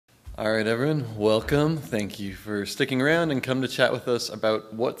All right, everyone, welcome. Thank you for sticking around and come to chat with us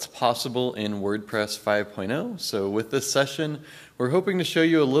about what's possible in WordPress 5.0. So with this session, we're hoping to show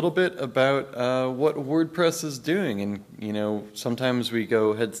you a little bit about what WordPress is doing. And, you know, sometimes we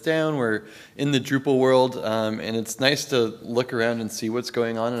go heads down, we're in the Drupal world, and it's nice to look around and see what's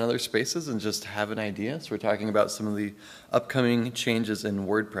going on in other spaces and just have an idea. So we're talking about some of the upcoming changes in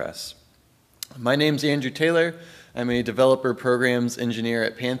WordPress. My name's Andrew Taylor. I'm a developer programs engineer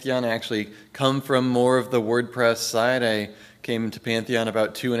at Pantheon. I actually come from more of the WordPress side. I came to Pantheon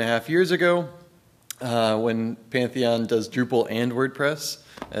about 2.5 years ago when Pantheon does Drupal and WordPress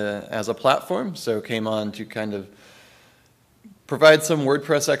as a platform. So came on to kind of provide some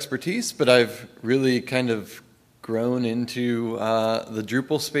WordPress expertise, but I've really kind of grown into the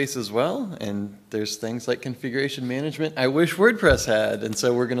Drupal space as well. And there's things like configuration management I wish WordPress had. And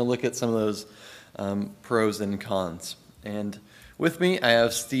so we're going to look at some of those pros and cons. And with me, I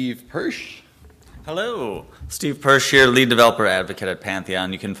have Steve Persch. Hello, Steve Persch here, lead developer advocate at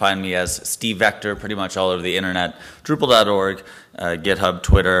Pantheon. You can find me as Steve Vector pretty much all over the internet, Drupal.org, GitHub,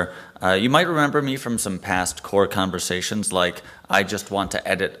 Twitter. You might remember me from some past core conversations like I just want to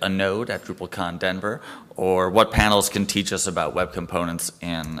edit a node at DrupalCon Denver, or what panels can teach us about web components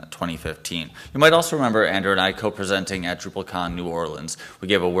in 2015. You might also remember Andrew and I co-presenting at DrupalCon New Orleans. We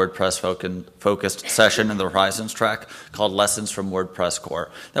gave a WordPress-focused session in the Horizons track called Lessons from WordPress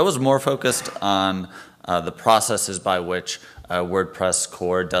Core. That was more focused on the processes by which WordPress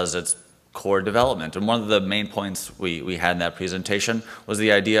Core does its core development. And one of the main points we had in that presentation was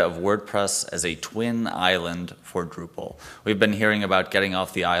the idea of WordPress as a twin island for Drupal. We've been hearing about getting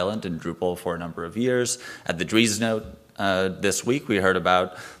off the island in Drupal for a number of years. At the Dries note this week, we heard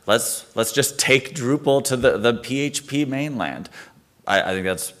about let's just take Drupal to the PHP mainland. I think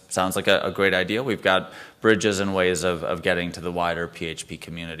that sounds like a great idea. We've got bridges and ways of getting to the wider PHP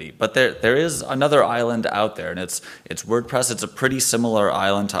community. But there is another island out there, and it's WordPress. It's a pretty similar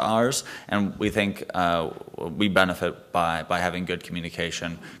island to ours, and we think we benefit by having good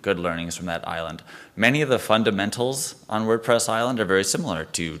communication, good learnings from that island. Many of the fundamentals on WordPress Island are very similar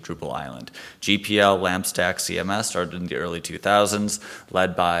to Drupal Island. GPL, LAMP stack, CMS started in the early 2000s,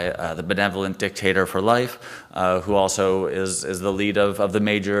 led by the benevolent dictator for life, who also is the lead of the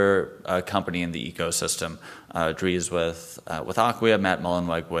major company in the ecosystem. Dries with Acquia, Matt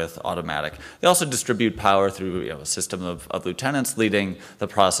Mullenweg with Automatic. They also distribute power through a system of lieutenants leading the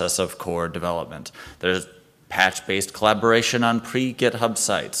process of core development. There's patch-based collaboration on pre-GitHub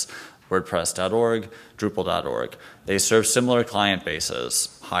sites, WordPress.org, Drupal.org. They serve similar client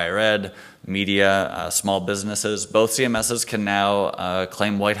bases, higher ed, media, small businesses. Both CMSs can now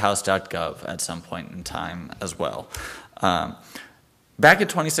claim whitehouse.gov at some point in time as well. Back in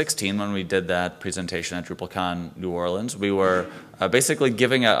 2016, when we did that presentation at DrupalCon New Orleans, we were basically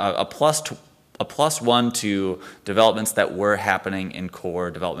giving a plus one to developments that were happening in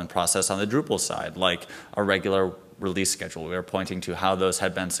core development process on the Drupal side, like a regular release schedule. We were pointing to how those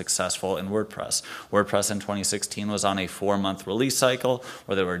had been successful in WordPress. WordPress in 2016 was on a 4-month release cycle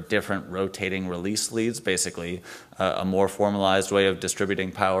where there were different rotating release leads, basically a more formalized way of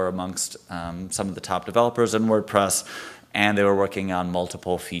distributing power amongst some of the top developers in WordPress. And they were working on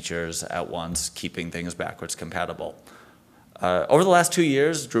multiple features at once, keeping things backwards compatible. Over the last 2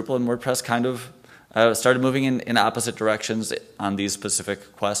 years, Drupal and WordPress kind of started moving in opposite directions on these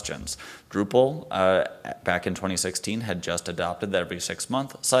specific questions. Drupal, back in 2016, had just adopted the every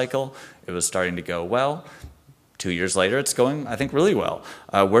 6-month cycle. It was starting to go well. 2 years later, it's going, I think, really well.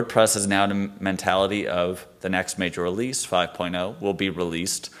 WordPress is now in a mentality of the next major release, 5.0, will be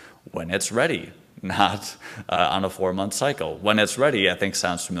released when it's ready, not on a 4-month cycle. When it's ready, I think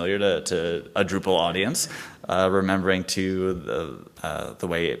sounds familiar to a Drupal audience, remembering to the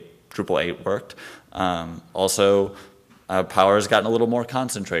way Drupal 8 worked. Also, power has gotten a little more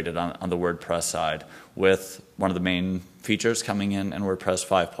concentrated on the WordPress side, with one of the main features coming in WordPress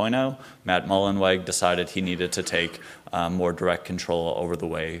 5.0. Matt Mullenweg decided he needed to take more direct control over the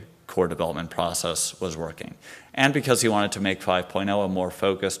way core development process was working. And because he wanted to make 5.0 a more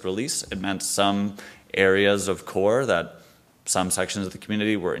focused release, it meant some areas of core that some sections of the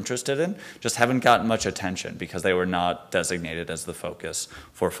community were interested in just haven't gotten much attention because they were not designated as the focus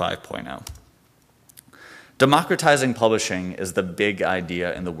for 5.0. Democratizing publishing is the big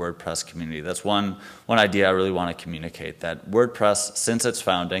idea in the WordPress community. That's one idea I really want to communicate, that WordPress, since its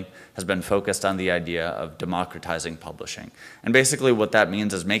founding, has been focused on the idea of democratizing publishing. And basically what that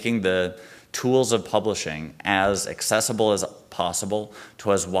means is making the tools of publishing as accessible as possible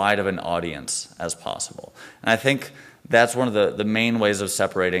to as wide of an audience as possible. And I think that's one of the main ways of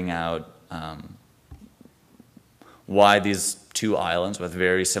separating out why these two islands with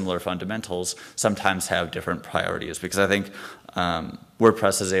very similar fundamentals sometimes have different priorities, because I think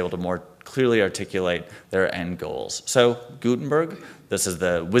WordPress is able to more clearly articulate their end goals. So Gutenberg, this is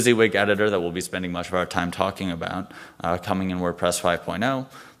the WYSIWYG editor that we'll be spending much of our time talking about, coming in WordPress 5.0.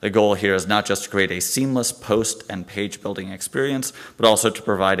 The goal here is not just to create a seamless post and page building experience, but also to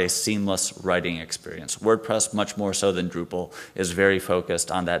provide a seamless writing experience. WordPress, much more so than Drupal, is very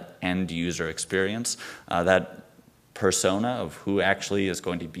focused on that end user experience, that persona of who actually is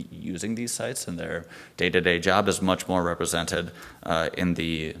going to be using these sites, and their day-to-day job is much more represented in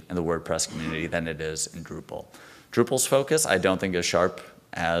the WordPress community than it is in Drupal. Drupal's focus, I don't think, is sharp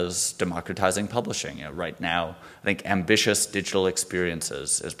as democratizing publishing. You know, right now, I think ambitious digital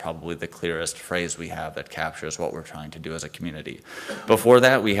experiences is probably the clearest phrase we have that captures what we're trying to do as a community. Before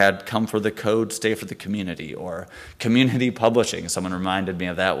that, we had come for the code, stay for the community, or community publishing. Someone reminded me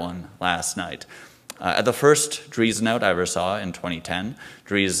of that one last night. At the first Dries note I ever saw in 2010,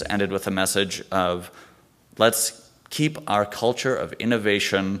 Dries ended with a message of, let's keep our culture of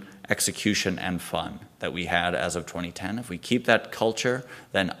innovation, execution, and fun that we had as of 2010. If we keep that culture,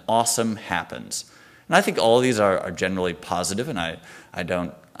 then awesome happens. And I think all of these are generally positive, and I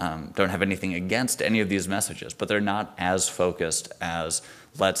don't have anything against any of these messages, but they're not as focused as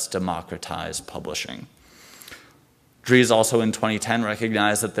let's democratize publishing. Dries also in 2010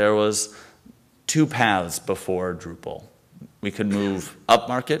 recognized that there was two paths before Drupal. We could move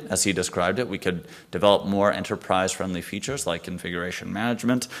upmarket, as he described it. We could develop more enterprise-friendly features like configuration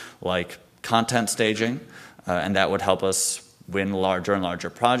management, like content staging, and that would help us win larger and larger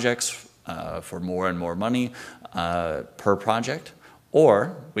projects for more and more money per project.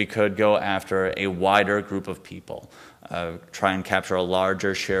 Or we could go after a wider group of people, try and capture a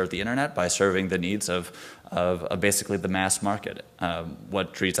larger share of the internet by serving the needs of basically the mass market,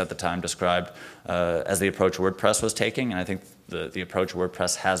 what Dries at the time described as the approach WordPress was taking, and I think the approach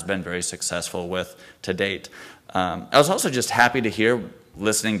WordPress has been very successful with to date. I was also just happy to hear,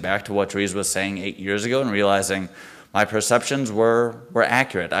 listening back to what Dries was saying 8 years ago and realizing my perceptions were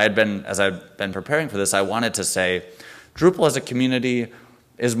accurate. As I'd been preparing for this, I wanted to say Drupal as a community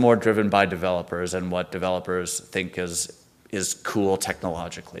is more driven by developers and what developers think is cool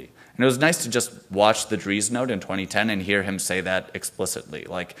technologically. And it was nice to just watch the Dries note in 2010 and hear him say that explicitly.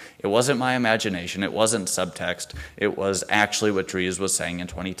 Like, it wasn't my imagination, it wasn't subtext, it was actually what Dries was saying in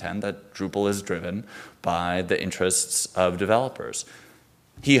 2010, that Drupal is driven by the interests of developers.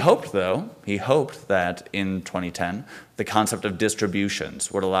 He hoped, though, that in 2010, the concept of distributions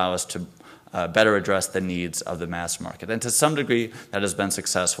would allow us to better address the needs of the mass market. And to some degree, that has been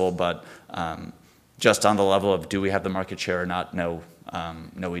successful, but just on the level of do we have the market share or not, no,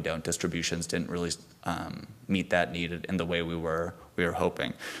 we don't. Distributions didn't really meet that need in the way we were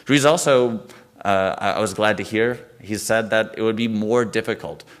hoping. Dries also, I was glad to hear, he said that it would be more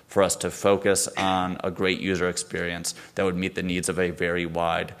difficult for us to focus on a great user experience that would meet the needs of a very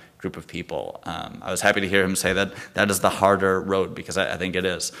wide group of people. I was happy to hear him say that that is the harder road, because I think it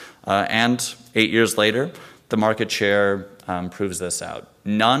is. And 8 years later, the market share proves this out.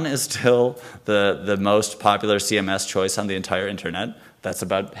 None is still the most popular CMS choice on the entire internet. That's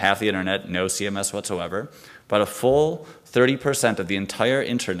about half the internet, no CMS whatsoever. But a full 30% of the entire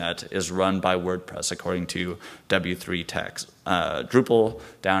internet is run by WordPress, according to W3 Techs. Drupal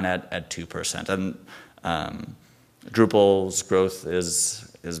down at 2%. And Drupal's growth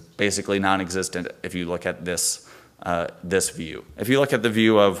is basically non-existent if you look at this view. If you look at the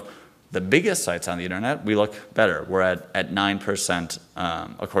view of the biggest sites on the internet, we look better. We're at 9%,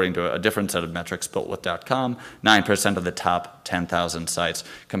 according to a different set of metrics built with .com, 9% of the top 10,000 sites,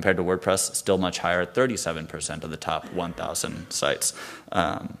 compared to WordPress, still much higher at 37% of the top 1,000 sites.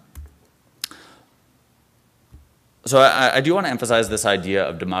 So I do want to emphasize this idea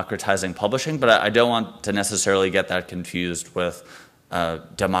of democratizing publishing, but I don't want to necessarily get that confused with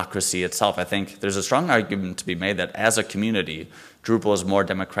democracy itself. I think there's a strong argument to be made that as a community, Drupal is more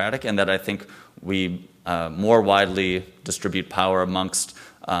democratic, and that I think we more widely distribute power amongst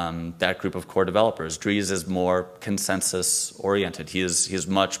that group of core developers. Dries is more consensus-oriented. He is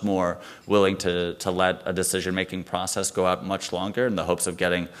much more willing to let a decision-making process go out much longer in the hopes of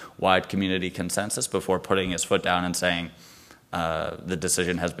getting wide community consensus before putting his foot down and saying, the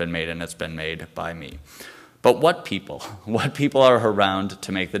decision has been made and it's been made by me. But what people? What people are around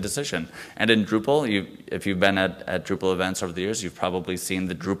to make the decision? And in Drupal, if you've been at Drupal events over the years, you've probably seen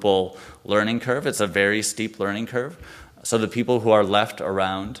the Drupal learning curve. It's a very steep learning curve. So the people who are left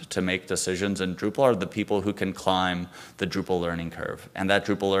around to make decisions in Drupal are the people who can climb the Drupal learning curve. And that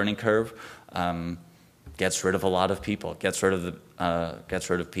Drupal learning curve gets rid of a lot of people, gets rid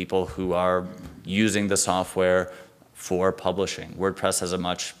of people who are using the software for publishing. WordPress has a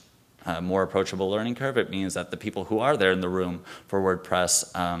much more approachable learning curve. It means that the people who are there in the room for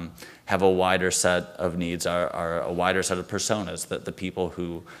WordPress have a wider set of needs, are a wider set of personas, that the people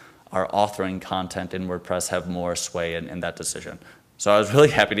who are authoring content in WordPress have more sway in that decision. So I was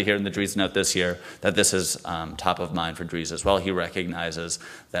really happy to hear in the Dries note this year that this is top of mind for Dries as well. He recognizes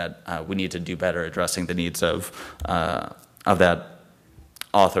that we need to do better addressing the needs of that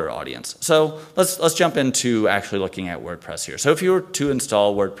author audience. So let's jump into actually looking at WordPress here. So if you were to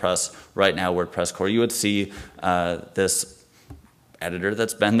install WordPress right now, WordPress core, you would see this editor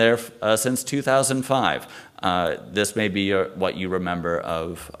that's been there since 2005. This may be what you remember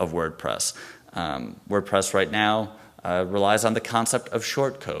of WordPress. WordPress right now relies on the concept of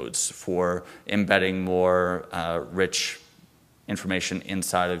shortcodes for embedding more rich information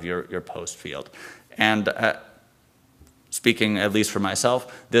inside of your post field. And speaking at least for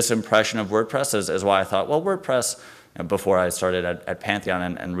myself, this impression of WordPress is why I thought, well, WordPress, before I started at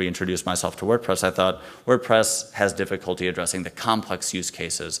Pantheon and reintroduced myself to WordPress, I thought WordPress has difficulty addressing the complex use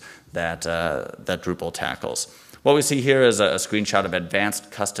cases that Drupal tackles. What we see here is a screenshot of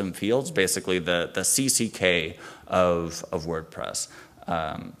advanced custom fields, basically the CCK of WordPress.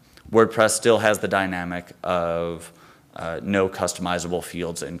 WordPress still has the dynamic of no customizable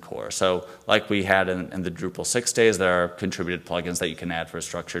fields in core. So like we had in the Drupal 6 days, there are contributed plugins that you can add for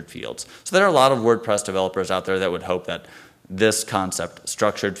structured fields. So there are a lot of WordPress developers out there that would hope that this concept,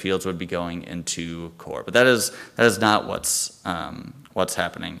 structured fields, would be going into core. But that is not what's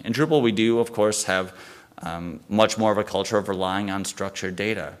happening. In Drupal, we do, of course, have much more of a culture of relying on structured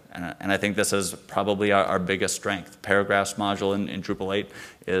data. And I think this is probably our biggest strength. Paragraphs module in Drupal 8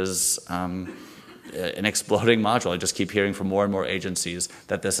 is an exploding module. I just keep hearing from more and more agencies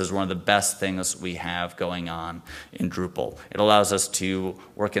that this is one of the best things we have going on in Drupal. It allows us to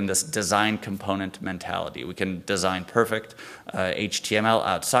work in this design component mentality. We can design perfect HTML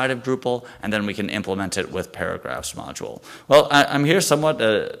outside of Drupal, and then we can implement it with paragraphs module. Well, I'm here somewhat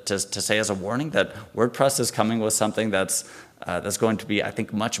to say as a warning that WordPress is coming with something that's going to be, I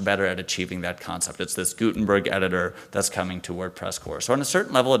think, much better at achieving that concept. It's this Gutenberg editor that's coming to WordPress core. So on a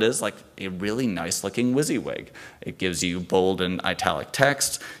certain level, it is like a really nice-looking WYSIWYG. It gives you bold and italic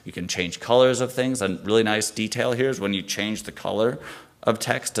text. You can change colors of things. And really nice detail here is when you change the color of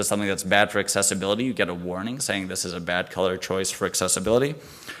text to something that's bad for accessibility, you get a warning saying this is a bad color choice for accessibility.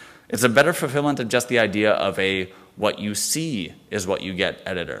 It's a better fulfillment of just the idea of a what you see is what you get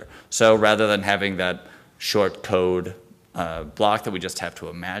editor. So rather than having that short code block that we just have to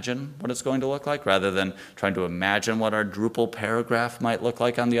imagine what it's going to look like, rather than trying to imagine what our Drupal paragraph might look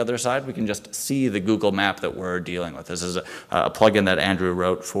like on the other side, we can just see the Google map that we're dealing with. This is a plugin that Andrew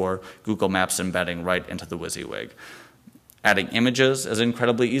wrote for Google Maps embedding right into the WYSIWYG. Adding images is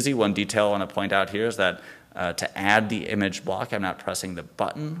incredibly easy. One detail I want to point out here is that to add the image block, I'm not pressing the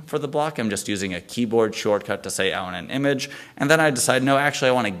button for the block. I'm just using a keyboard shortcut to say I want an image. And then I decide, no, actually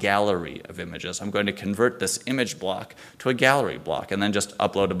I want a gallery of images. I'm going to convert this image block to a gallery block and then just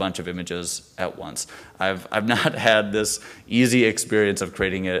upload a bunch of images at once. I've not had this easy experience of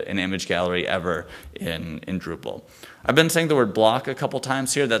creating an image gallery ever in Drupal. I've been saying the word block a couple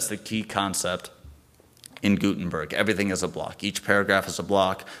times here. That's the key concept in Gutenberg. Everything is a block. Each paragraph is a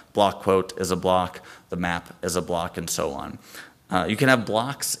block quote is a block, the map is a block, and so on. You can have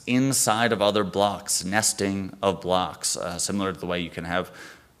blocks inside of other blocks, nesting of blocks, similar to the way you can have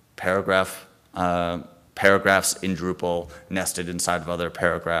paragraphs in Drupal nested inside of other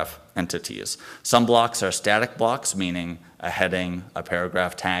paragraph entities. Some blocks are static blocks, meaning a heading, a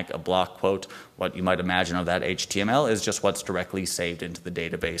paragraph tag, a block quote. What you might imagine of that HTML is just what's directly saved into the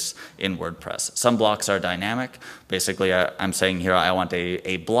database in WordPress. Some blocks are dynamic. Basically, I'm saying here I want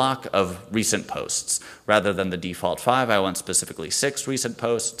a block of recent posts. Rather than the default 5, I want specifically 6 recent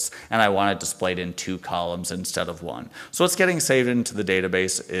posts, and I want it displayed in 2 columns instead of 1. So what's getting saved into the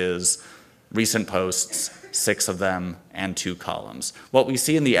database is recent posts, 6 of them, and 2 columns. What we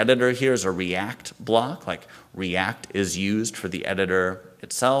see in the editor here is a React block, like React is used for the editor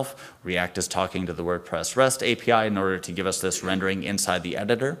itself. React is talking to the WordPress REST API in order to give us this rendering inside the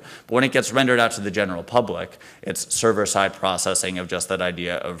editor. But when it gets rendered out to the general public, it's server-side processing of just that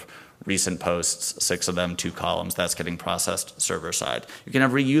idea of recent posts, 6 of them, 2 columns, that's getting processed server-side. You can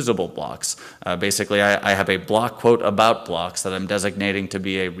have reusable blocks. Basically, I have a block quote about blocks that I'm designating to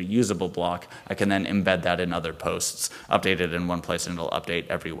be a reusable block. I can then embed that in other posts, update it in one place, and it'll update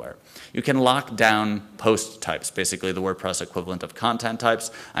everywhere. You can lock down post types, basically the WordPress equivalent of content types.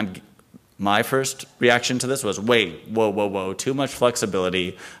 I'm my first reaction to this was, wait, whoa, too much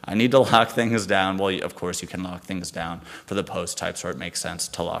flexibility. I need to lock things down. Well, of course, you can lock things down for the post types where it makes sense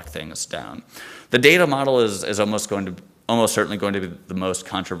to lock things down. The data model is almost certainly going to be the most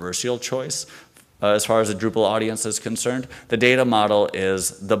controversial choice as far as the Drupal audience is concerned. The data model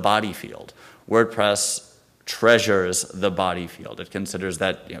is the body field. WordPress treasures the body field. It considers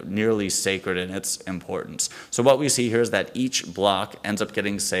that nearly sacred in its importance. So what we see here is that each block ends up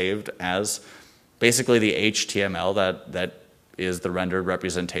getting saved as basically the HTML that is the rendered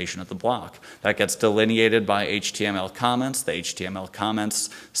representation of the block. That gets delineated by HTML comments. The HTML comments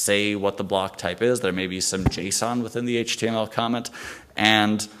say what the block type is. There may be some JSON within the HTML comment.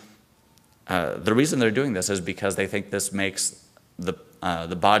 And the reason they're doing this is because they think this makes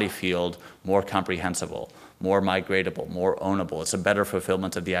the body field more comprehensible, more migratable, more ownable. It's a better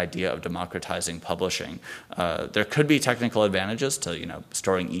fulfillment of the idea of democratizing publishing. There could be technical advantages to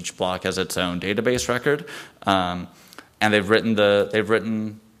storing each block as its own database record, and they've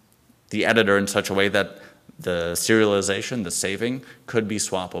written the editor in such a way that the serialization, the saving, could be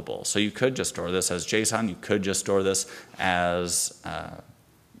swappable. So you could just store this as JSON. You could just store this as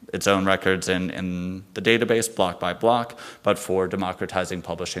its own records in the database, block by block, but for democratizing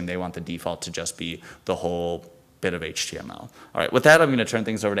publishing, they want the default to just be the whole bit of HTML. All right, with that, I'm going to turn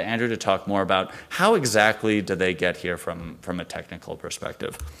things over to Andrew to talk more about how exactly did they get here from a technical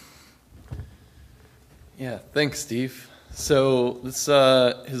perspective. Yeah, thanks, Steve. So this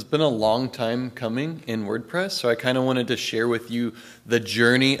has been a long time coming in WordPress, so I kind of wanted to share with you the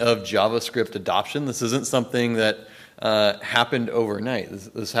journey of JavaScript adoption. This isn't something that happened overnight.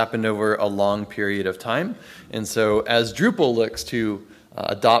 This happened over a long period of time. And so as Drupal looks to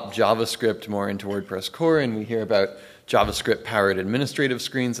adopt JavaScript more into WordPress core, and we hear about JavaScript-powered administrative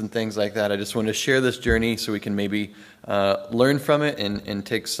screens and things like that, I just want to share this journey so we can maybe learn from it and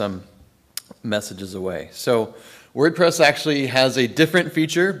take some messages away. So WordPress actually has a different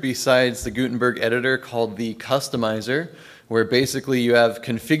feature besides the Gutenberg editor called the customizer, where basically you have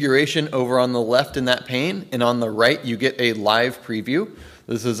configuration over on the left in that pane, and on the right you get a live preview.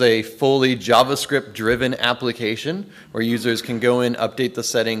 This is a fully JavaScript-driven application where users can go in, update the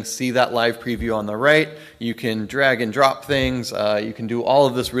settings, see that live preview on the right. You can drag and drop things. You can do all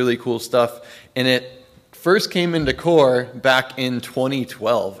of this really cool stuff. And it first came into core back in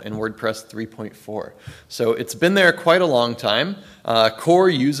 2012 in WordPress 3.4. So it's been there quite a long time. Core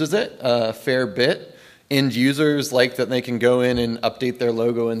uses it a fair bit. End users like that they can go in and update their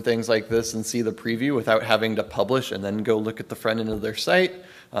logo and things like this and see the preview without having to publish and then go look at the front end of their site.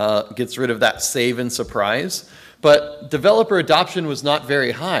 Gets rid of that save and surprise. But developer adoption was not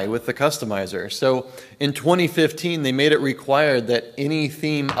very high with the customizer. So in 2015, they made it required that any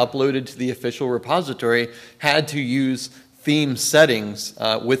theme uploaded to the official repository had to use theme settings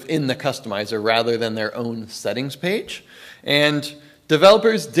within the customizer rather than their own settings page. And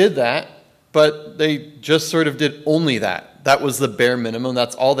developers did that, but they just sort of did only that. That was the bare minimum.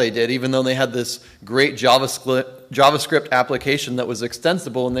 That's all they did, even though they had this great JavaScript application that was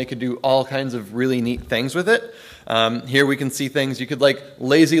extensible and they could do all kinds of really neat things with it. Here we can see things you could like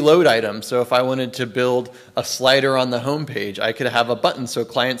lazy load items. So if I wanted to build a slider on the home page, I could have a button so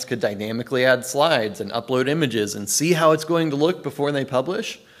clients could dynamically add slides and upload images and see how it's going to look before they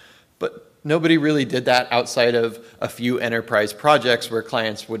publish. But nobody really did that outside of a few enterprise projects where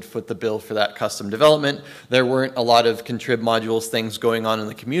clients would foot the bill for that custom development. There weren't a lot of contrib modules, things going on in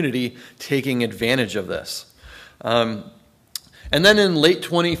the community taking advantage of this. And then in late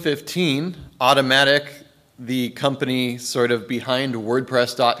 2015, Automatic, the company sort of behind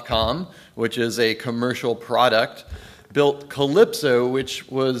WordPress.com, which is a commercial product, built Calypso, which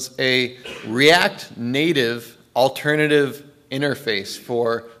was a React native alternative interface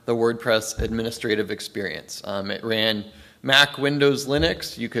for the WordPress administrative experience. It ran Mac, Windows,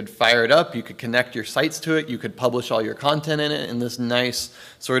 Linux. You could fire it up, you could connect your sites to it, you could publish all your content in it in this nice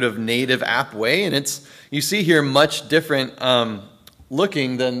sort of native app way. And it's, you see here, much different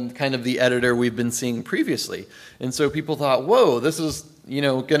looking than kind of the editor we've been seeing previously. And so people thought, whoa, this is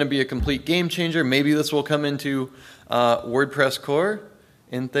going to be a complete game changer. Maybe this will come into WordPress core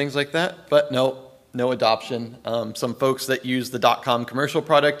and things like that. But no adoption. Some folks that used the .com commercial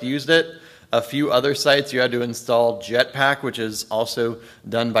product used it. A few other sites you had to install Jetpack, which is also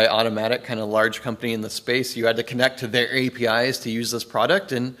done by Automatic, kind of large company in the space. You had to connect to their APIs to use this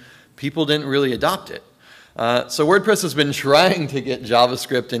product, and people didn't really adopt it. So WordPress has been trying to get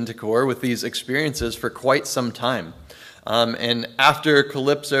JavaScript into core with these experiences for quite some time. And after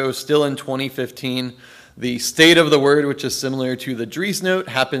Calypso, still in 2015, the State of the Word, which is similar to the Dries Note,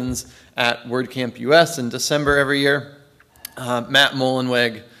 happens at WordCamp US in December every year. Matt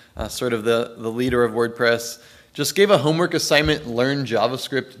Mullenweg sort of the leader of WordPress, just gave a homework assignment, learn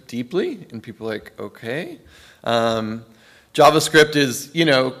JavaScript deeply. And people are like, okay. JavaScript is, you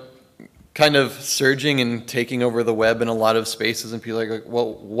know, kind of surging and taking over the web in a lot of spaces. And people are like,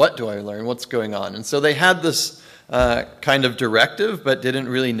 well, what do I learn? What's going on? And so they had this kind of directive, but didn't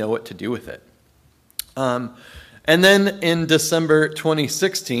really know what to do with it. And then in December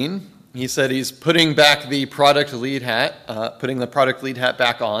 2016, he said he's putting back the product lead hat, putting the product lead hat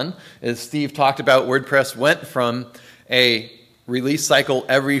back on. As Steve talked about, WordPress went from a release cycle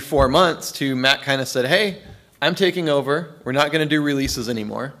every 4 months to Matt kind of said, hey, I'm taking over. We're not going to do releases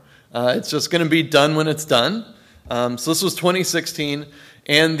anymore. It's just going to be done when it's done. So this was 2016.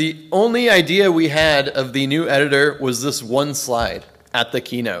 And the only idea we had of the new editor was this one slide at the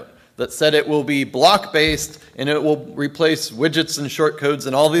keynote that said it will be block-based and it will replace widgets and shortcodes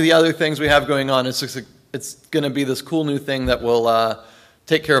and all the other things we have going on. It's going to be this cool new thing that will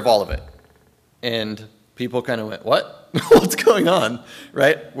take care of all of it. And people kind of went, what? What's going on?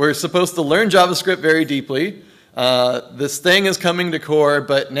 Right? We're supposed to learn JavaScript very deeply. This thing is coming to core,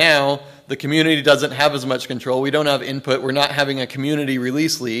 but now the community doesn't have as much control. We don't have input. We're not having a community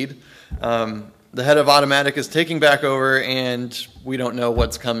release lead. The head of Automatic is taking back over, and we don't know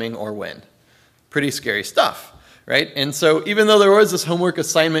what's coming or when. Pretty scary stuff, right? And so even though there was this homework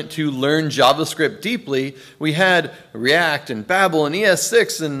assignment to learn JavaScript deeply, we had React and Babel and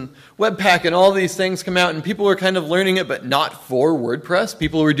ES6 and Webpack and all these things come out, and people were kind of learning it, but not for WordPress.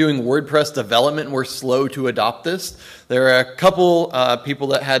 People who were doing WordPress development were slow to adopt this. There are a couple people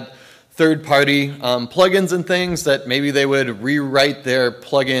that had third-party plugins and things that maybe they would rewrite their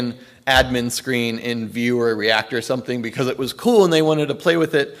plugin admin screen in Vue or React or something because it was cool and they wanted to play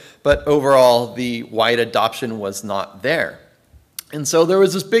with it, but overall the wide adoption was not there. And so there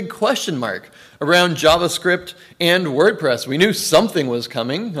was this big question mark around JavaScript and WordPress. We knew something was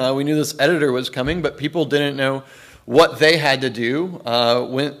coming. We knew this editor was coming, but people didn't know what they had to do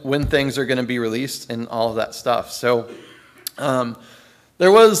when things are going to be released and all of that stuff. So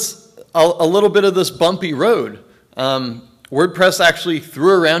there was a little bit of this bumpy road. WordPress actually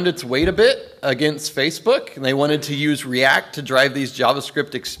threw around its weight a bit against Facebook, and they wanted to use React to drive these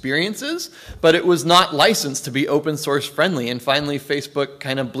JavaScript experiences, but it was not licensed to be open source friendly. And finally, Facebook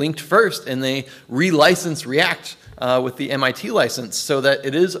kind of blinked first, and they relicensed React with the MIT license so that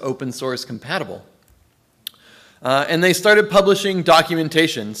it is open source compatible. And they started publishing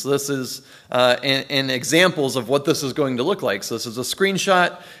documentation. So this is in examples of what this is going to look like. So this is a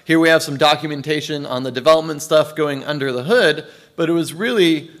screenshot. Here we have some documentation on the development stuff going under the hood, but it was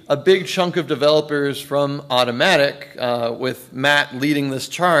really a big chunk of developers from Automatic with Matt leading this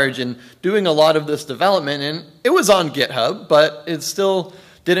charge and doing a lot of this development. And it was on GitHub, but it still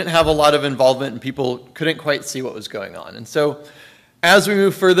didn't have a lot of involvement and people couldn't quite see what was going on. And so as we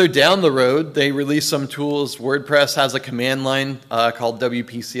move further down the road, they release some tools. WordPress has a command line called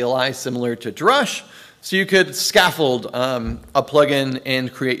WP-CLI, similar to Drush. So you could scaffold a plugin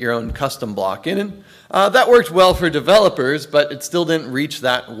and create your own custom block. And that worked well for developers, but it still didn't reach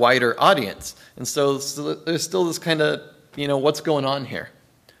that wider audience. And so there's still this kind of, you know, what's going on here?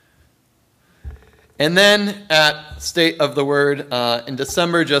 And then at State of the Word in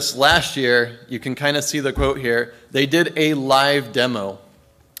December just last year, you can kind of see the quote here. They did a live demo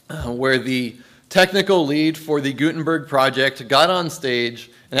where the technical lead for the Gutenberg project got on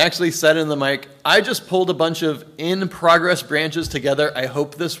stage and actually said in the mic, I just pulled a bunch of in-progress branches together. I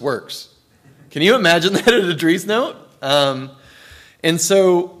hope this works. Can you imagine that at a Dries note? And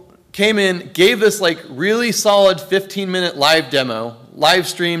so came in, gave this like really solid 15-minute live demo, live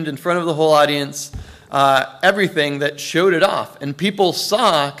streamed in front of the whole audience, everything that showed it off. And people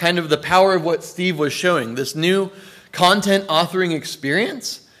saw kind of the power of what Steve was showing, this new content authoring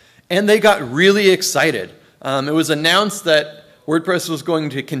experience, and they got really excited. It was announced that WordPress was going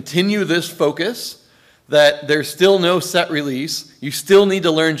to continue this focus, that there's still no set release, you still need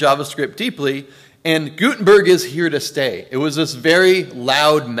to learn JavaScript deeply, and Gutenberg is here to stay. It was this very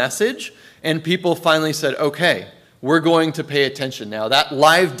loud message, and people finally said, okay, we're going to pay attention now. That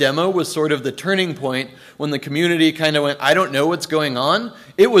live demo was sort of the turning point when the community kind of went, I don't know what's going on.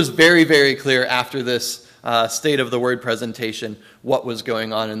 It was very, very clear after this State of the Word presentation what was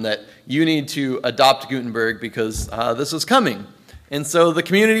going on and that you need to adopt Gutenberg because this is coming. And so the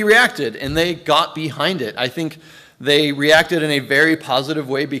community reacted and they got behind it. I think they reacted in a very positive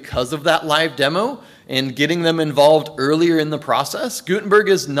way because of that live demo and getting them involved earlier in the process. Gutenberg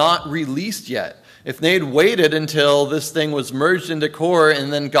is not released yet. If they'd waited until this thing was merged into core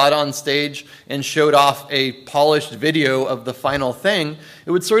and then got on stage and showed off a polished video of the final thing,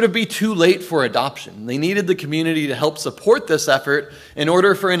 it would sort of be too late for adoption. They needed the community to help support this effort in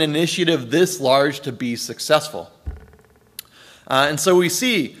order for an initiative this large to be successful. And so we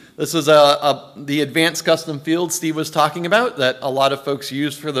see this is the advanced custom field Steve was talking about that a lot of folks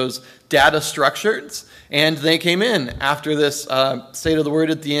use for those data structures. And they came in after this State of the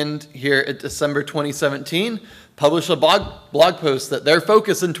Word at the end here at December 2017, published a blog post that their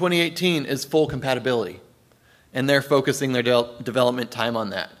focus in 2018 is full compatibility. And they're focusing their development time on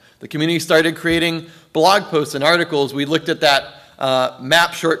that. The community started creating blog posts and articles. We looked at that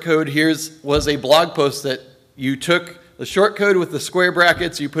map shortcode. Here's was a blog post that you took the shortcode with the square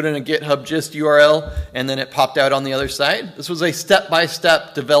brackets, you put in a GitHub gist URL, and then it popped out on the other side. This was a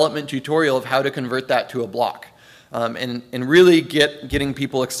step-by-step development tutorial of how to convert that to a block, and really getting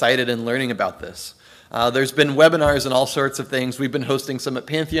people excited and learning about this. There's been webinars and all sorts of things. We've been hosting some at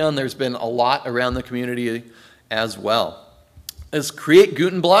Pantheon. There's been a lot around the community as well. As Create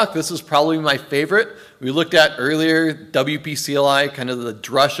Guten block, this is probably my favorite. We looked at earlier WP CLI, kind of the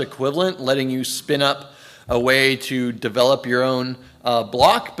Drush equivalent, letting you spin up a way to develop your own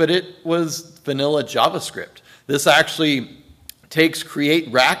block, but it was vanilla JavaScript. This actually takes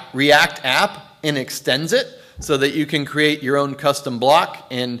Create React app and extends it so that you can create your own custom block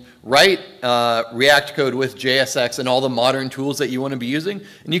and write React code with JSX and all the modern tools that you want to be using.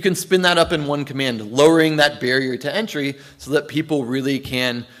 And you can spin that up in one command, lowering that barrier to entry so that people really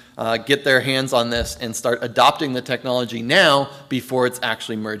can get their hands on this and start adopting the technology now before it's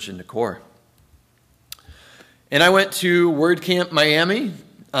actually merged into core. And I went to WordCamp Miami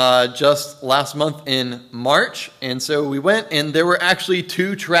just last month in March. And so we went, and there were actually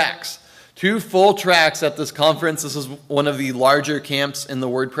two full tracks at this conference. This is one of the larger camps in the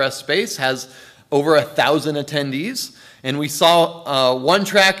WordPress space, has over 1,000 attendees. And we saw one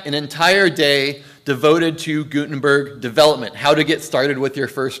track, an entire day devoted to Gutenberg development, how to get started with your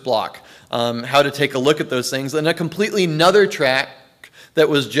first block, how to take a look at those things, and a completely another track that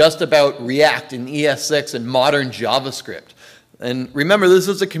was just about React and ES6 and modern JavaScript. And remember, this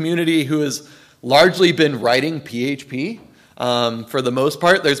is a community who has largely been writing PHP for the most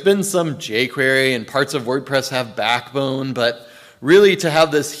part. There's been some jQuery and parts of WordPress have Backbone, but really to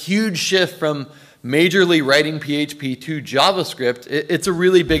have this huge shift from majorly writing PHP to JavaScript, it's a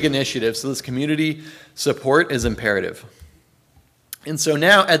really big initiative. So this community support is imperative. And so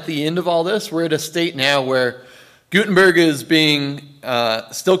now at the end of all this, we're at a state now where Gutenberg is being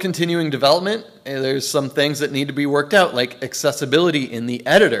still continuing development. There's some things that need to be worked out, like accessibility in the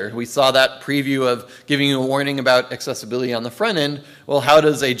editor. We saw that preview of giving you a warning about accessibility on the front end. Well, how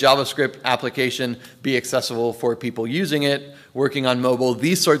does a JavaScript application be accessible for people using it, working on mobile,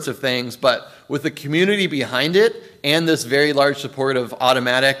 these sorts of things. But with the community behind it and this very large support of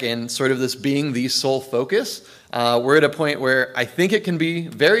automatic and sort of this being the sole focus, we're at a point where I think it can be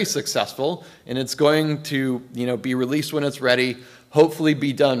very successful, and it's going to be released when it's ready, hopefully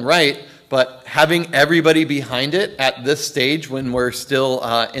be done right. But having everybody behind it at this stage when we're still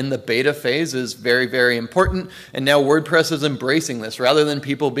in the beta phase is very, very important. And now WordPress is embracing this rather than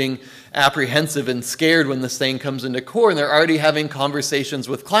people being apprehensive and scared when this thing comes into core, and they're already having conversations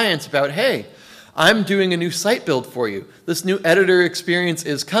with clients about, hey, I'm doing a new site build for you. This new editor experience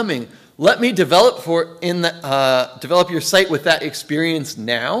is coming. Let me develop your site with that experience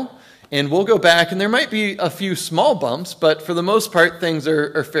now, and we'll go back, and there might be a few small bumps, but for the most part, things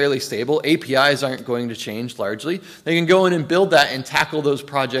are fairly stable. APIs aren't going to change largely. They can go in and build that and tackle those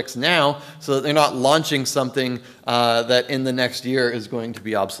projects now so that they're not launching something that in the next year is going to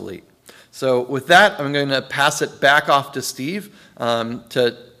be obsolete. So with that, I'm going to pass it back off to Steve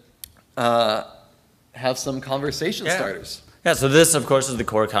to have some conversation starters. Yeah, so this, of course, is the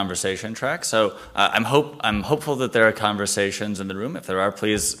core conversation track. So I'm hopeful that there are conversations in the room. If there are,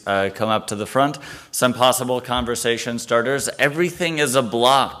 please come up to the front. Some possible conversation starters. Everything is a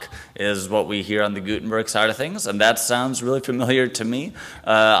block is what we hear on the Gutenberg side of things, and that sounds really familiar to me.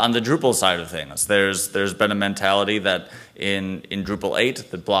 On the Drupal side of things, there's been a mentality that in Drupal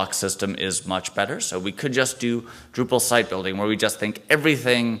 8, the block system is much better. So we could just do Drupal site building where we just think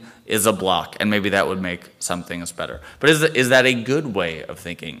everything is a block, and maybe that would make some things better. But is that a good way of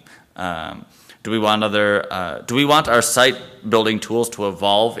thinking? Do we want our site building tools to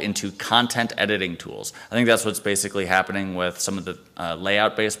evolve into content editing tools? I think that's what's basically happening with some of the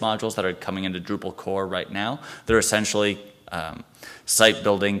layout-based modules that are coming into Drupal core right now. They're essentially site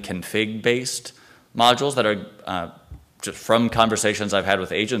building config-based modules that are just from conversations I've had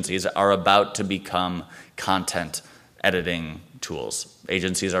with agencies are about to become content editing tools.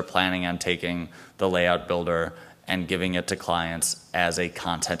 Agencies are planning on taking the layout builder and giving it to clients as a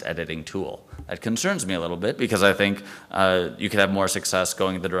content editing tool. That concerns me a little bit because I think you could have more success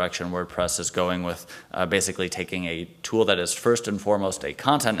going the direction WordPress is going with basically taking a tool that is first and foremost a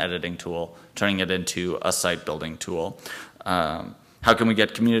content editing tool, turning it into a site building tool. How can we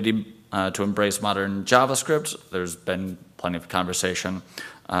get community to embrace modern JavaScript? There's been plenty of conversation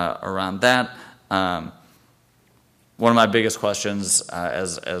around that. One of my biggest questions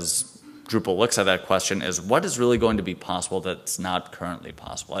as Drupal looks at that question is what is really going to be possible that's not currently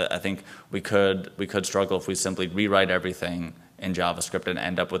possible? I think we could struggle if we simply rewrite everything in JavaScript and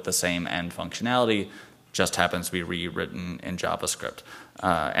end up with the same end functionality, just happens to be rewritten in JavaScript.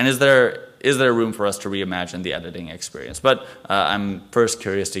 And is there room for us to reimagine the editing experience? But I'm first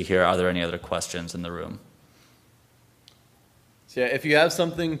curious to hear, are there any other questions in the room? So yeah, if you have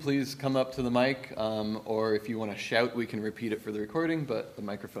something, please come up to the mic, or if you want to shout, we can repeat it for the recording, but the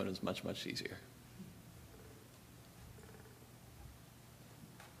microphone is much, much easier.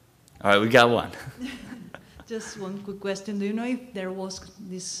 All right, we got one. Just one quick question. Do you know if there was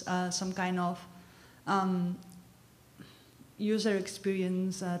this some kind of user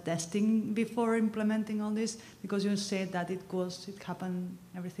experience testing before implementing all this? Because you said that it happened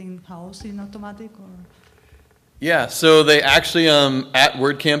everything in-house in automatic, or? Yeah, so they actually, at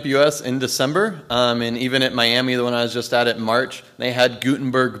WordCamp US in December, and even at Miami, the one I was just at in March, they had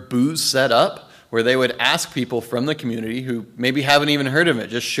Gutenberg booths set up where they would ask people from the community who maybe haven't even heard of it,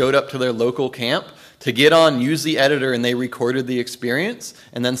 just showed up to their local camp to get on, use the editor, and they recorded the experience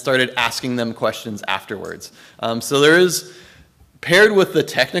and then started asking them questions afterwards. So there is, paired with the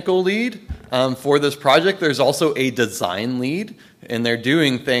technical lead for this project, there's also a design lead, and they're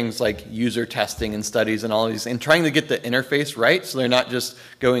doing things like user testing and studies and all these, and trying to get the interface right, so they're not just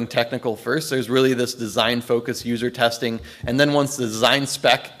going technical first. There's really this design-focused user testing, and then once the design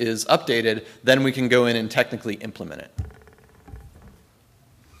spec is updated, then we can go in and technically implement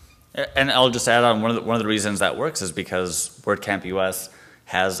it. And I'll just add on, one of the reasons that works is because WordCamp US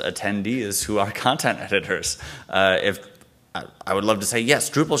has attendees who are content editors. I would love to say, yes,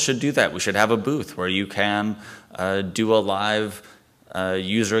 Drupal should do that. We should have a booth where you can do a live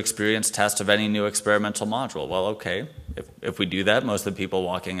user experience test of any new experimental module. Well, okay, if we do that, most of the people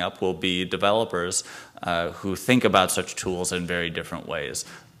walking up will be developers who think about such tools in very different ways.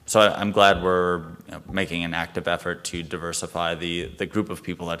 So I'm glad we're making an active effort to diversify the group of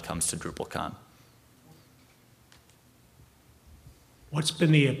people that comes to DrupalCon. What's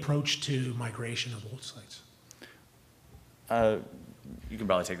been the approach to migration of old sites? You can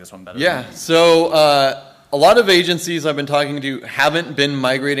probably take this one better. Yeah, so a lot of agencies I've been talking to haven't been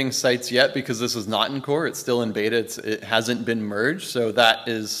migrating sites yet because this is not in core. It's still in beta. It hasn't been merged, so that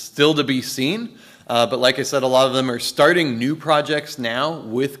is still to be seen. But like I said, a lot of them are starting new projects now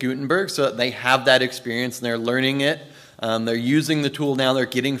with Gutenberg so that they have that experience and they're learning it. They're using the tool now, they're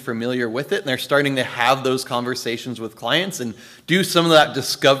getting familiar with it, and they're starting to have those conversations with clients and do some of that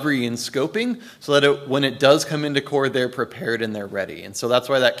discovery and scoping so that when it does come into core, they're prepared and they're ready. And so that's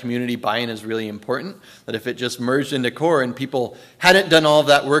why that community buy-in is really important, that if it just merged into core and people hadn't done all of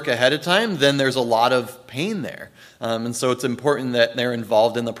that work ahead of time, then there's a lot of pain there. And so it's important that they're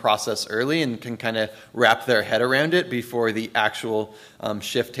involved in the process early and can kind of wrap their head around it before the actual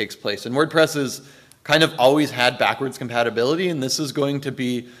shift takes place. And WordPress is kind of always had backwards compatibility, and this is going to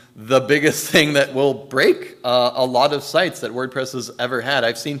be the biggest thing that will break a lot of sites that WordPress has ever had.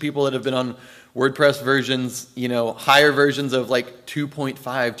 I've seen people that have been on WordPress versions, higher versions of like 2.5,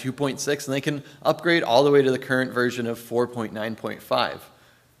 2.6, and they can upgrade all the way to the current version of 4.9.5,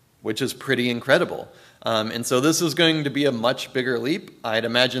 which is pretty incredible. And so this is going to be a much bigger leap. I'd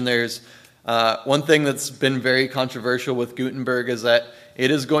imagine there's one thing that's been very controversial with Gutenberg is that it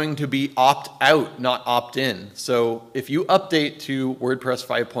is going to be opt-out, not opt-in. So if you update to WordPress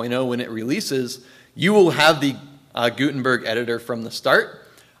 5.0 when it releases, you will have the Gutenberg editor from the start.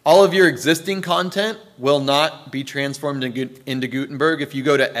 All of your existing content will not be transformed into Gutenberg. If you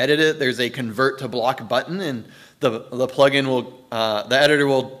go to edit it, there's a convert to block button, and the plugin will, the editor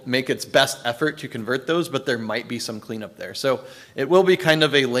will make its best effort to convert those, but there might be some cleanup there. So it will be kind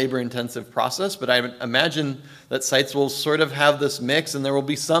of a labor-intensive process, but I imagine that sites will sort of have this mix, and there will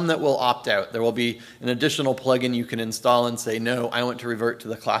be some that will opt out. There will be an additional plugin you can install and say, no, I want to revert to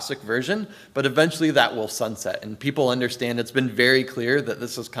the classic version, but eventually that will sunset, and people understand it's been very clear that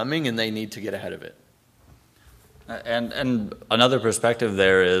this is coming, and they need to get ahead of it. And another perspective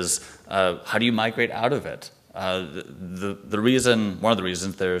there is, how do you migrate out of it? One of the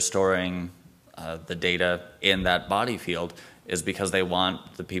reasons they're storing the data in that body field is because they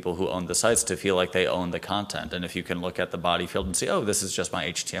want the people who own the sites to feel like they own the content. And if you can look at the body field and see, oh, this is just my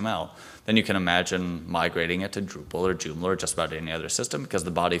HTML, then you can imagine migrating it to Drupal or Joomla or just about any other system because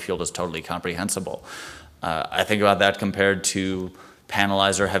the body field is totally comprehensible. I think about that compared to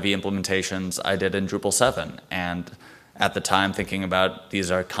panelizer-heavy implementations I did in Drupal 7. And at the time, thinking about these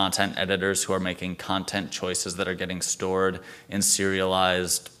are content editors who are making content choices that are getting stored in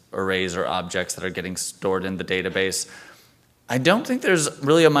serialized arrays or objects that are getting stored in the database. I don't think there's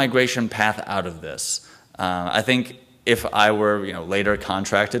really a migration path out of this. I think if I were later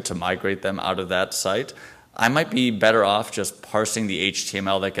contracted to migrate them out of that site, I might be better off just parsing the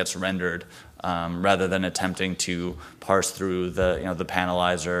HTML that gets rendered rather than attempting to parse through the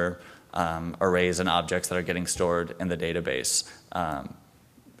panelizer arrays and objects that are getting stored in the database.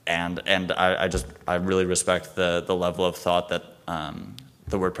 And I really respect the level of thought that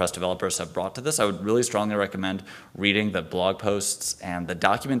the WordPress developers have brought to this. I would really strongly recommend reading the blog posts, and the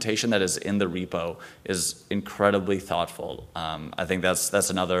documentation that is in the repo is incredibly thoughtful. I think that's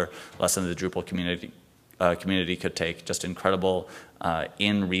another lesson the Drupal community could take, just incredible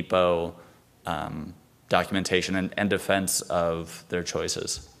in repo documentation and defense of their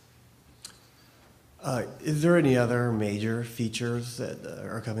choices. Is there any other major features that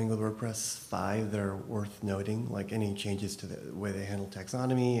are coming with WordPress 5 that are worth noting? Like any changes to the way they handle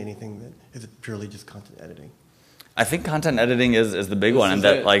taxonomy, anything that, is it purely just content editing? I think content editing is the big one, and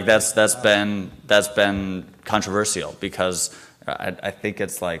that's been controversial because I think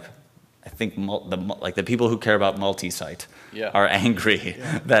it's like, the people who care about multi-site are angry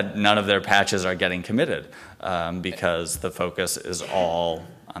that none of their patches are getting committed because the focus is all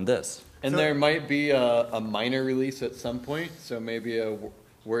on this. And there might be a minor release at some point. So maybe a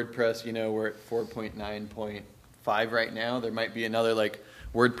WordPress, we're at 4.9.5 right now. There might be another like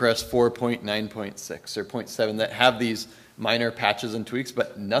WordPress 4.9.6 or 0.7 that have these minor patches and tweaks,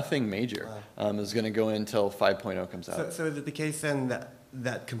 but nothing major is going to go in until 5.0 comes out. So is it the case then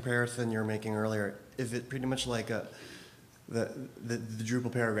that comparison you're making earlier, is it pretty much like the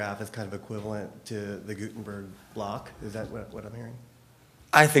Drupal paragraph is kind of equivalent to the Gutenberg block? Is that what I'm hearing?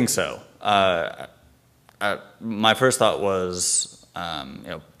 I think so. My first thought was,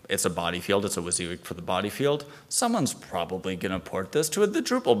 it's a body field. It's a WYSIWYG for the body field. Someone's probably going to port this to the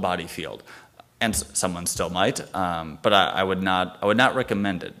Drupal body field, and someone still might. But I would not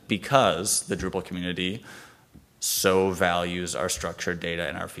recommend it because the Drupal community so values our structured data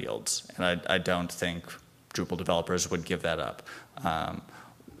in our fields, and I don't think Drupal developers would give that up.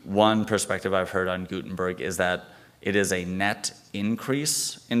 One perspective I've heard on Gutenberg is that it is a net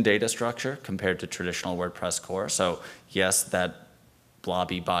increase in data structure compared to traditional WordPress core. So yes, that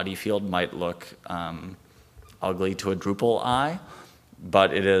blobby body field might look ugly to a Drupal eye,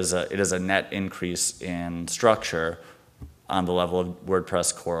 but it is a net increase in structure on the level of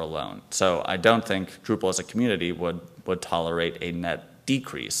WordPress core alone. So I don't think Drupal as a community would tolerate a net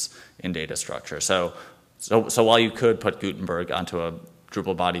decrease in data structure. So while you could put Gutenberg onto a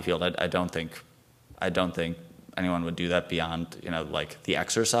Drupal body field, I don't think anyone would do that beyond like the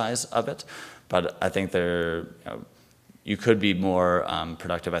exercise of it. But I think you could be more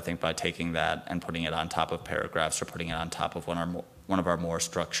productive, I think, by taking that and putting it on top of paragraphs or putting it on top of one of our more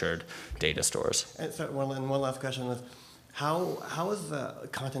structured data stores. And so one last question was, how is the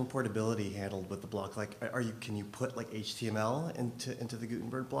content portability handled with the block? Like, can you put like HTML into the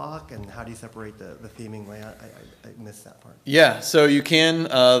Gutenberg block, and how do you separate the theming layout? I missed that part. Yeah, so you can.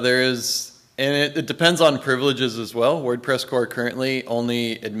 There is. And it depends on privileges as well. WordPress core currently,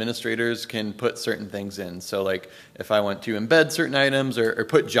 only administrators can put certain things in. So like if I want to embed certain items or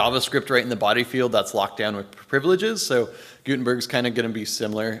put JavaScript right in the body field, that's locked down with privileges. So Gutenberg's kind of going to be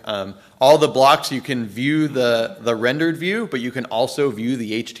similar. All the blocks, you can view the rendered view, but you can also view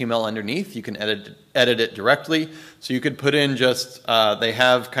the HTML underneath. You can edit it directly. So you could put in just, they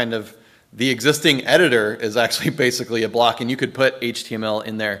have kind of, the existing editor is actually basically a block, and you could put HTML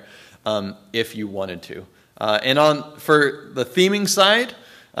in there. If you wanted to. And for the theming side,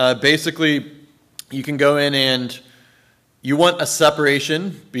 basically you can go in and you want a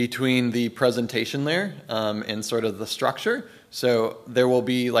separation between the presentation layer and sort of the structure. So there will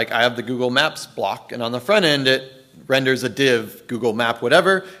be, like, I have the Google Maps block, and on the front end it renders a div, Google Map,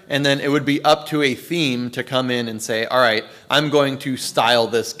 whatever, and then it would be up to a theme to come in and say, all right, I'm going to style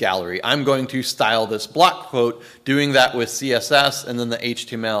this gallery. I'm going to style this block quote, doing that with CSS, and then the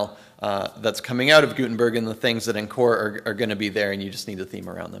HTML that's coming out of Gutenberg, and the things that in core are going to be there, and you just need a theme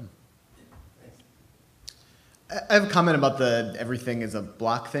around them. I have a comment about the everything is a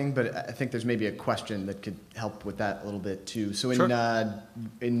block thing, but I think there's maybe a question that could help with that a little bit too. So in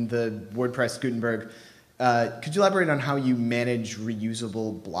the WordPress Gutenberg, Could you elaborate on how you manage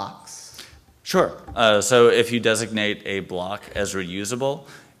reusable blocks? Sure. So if you designate a block as reusable,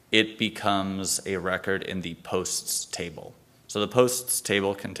 it becomes a record in the posts table. So the posts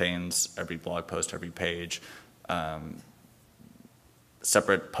table contains every blog post, every page.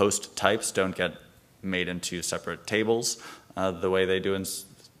 Separate post types don't get made into separate tables the way they do in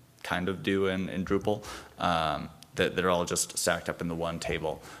Drupal. They're all just stacked up in the one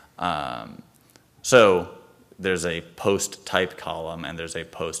table. So there's a post type column and there's a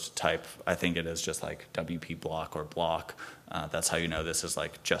post type, I think it is just like WP block or block. That's how you know this is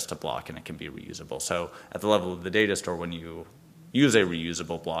like just a block and it can be reusable. So at the level of the data store, when you use a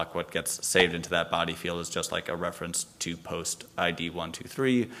reusable block, what gets saved into that body field is just like a reference to post ID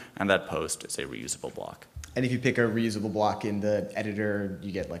 123, and that post is a reusable block. And if you pick a reusable block in the editor,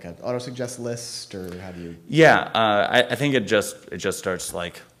 you get like an auto-suggest list, or how do you? Yeah, I think it just starts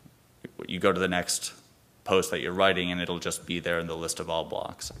like, you go to the next post that you're writing and it'll just be there in the list of all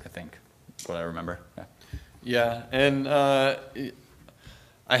blocks, I think, is what I remember. Yeah, and I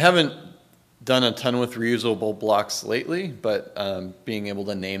haven't done a ton with reusable blocks lately, but being able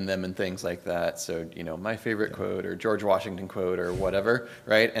to name them and things like that. So, you know, my favorite quote or George Washington quote or whatever,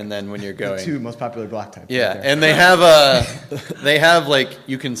 right? And then when you're going, the two most popular block types. yeah, right, and they have like,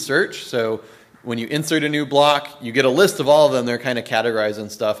 you can search. So when you insert a new block, you get a list of all of them. They're kind of categorized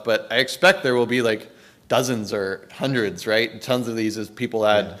and stuff, but I expect there will be like dozens or hundreds, right? Tons of these as people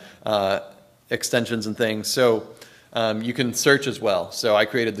add extensions and things. So you can search as well. So I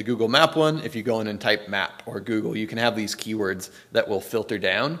created the Google Map one. If you go in and type map or Google, you can have these keywords that will filter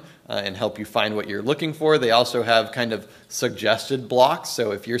down and help you find what you're looking for. They also have kind of suggested blocks.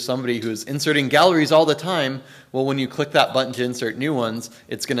 So if you're somebody who's inserting galleries all the time, well, when you click that button to insert new ones,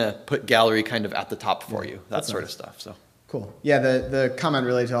 it's going to put gallery kind of at the top for you, that sort of stuff. So cool. Yeah, the comment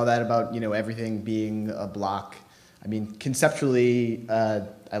related to all that about, you know, everything being a block. I mean, conceptually,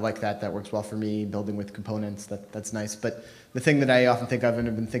 I like that. That works well for me. Building with components, that's nice. But the thing that I often think of and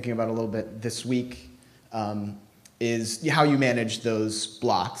have been thinking about a little bit this week is how you manage those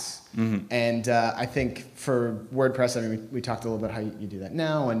blocks. Mm-hmm. And I think for WordPress, I mean, we talked a little bit how you do that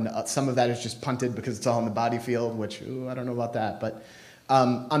now, and some of that is just punted because it's all in the body field, which, I don't know about that. But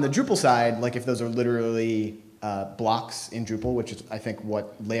on the Drupal side, like if those are literally blocks in Drupal, which is, I think,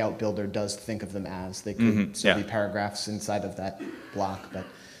 what Layout Builder does think of them as. They could still be paragraphs inside of that block. But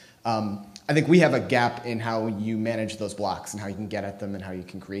I think we have a gap in how you manage those blocks and how you can get at them and how you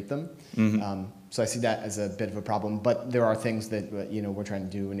can create them. Mm-hmm. So I see that as a bit of a problem. But there are things that you know we're trying to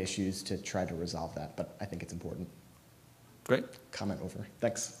do and issues to try to resolve that. But I think it's important. Great. Comment over.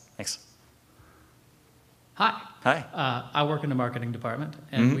 Thanks. Thanks. Hi. Hi. I work in the marketing department,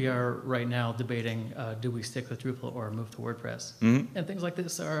 and we are right now debating, do we stick with Drupal or move to WordPress? And things like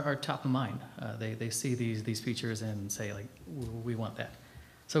this are top of mind. They see these features and say, like, we want that.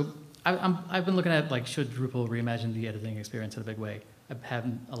 So I've been looking at, like, should Drupal reimagine the editing experience in a big way? I've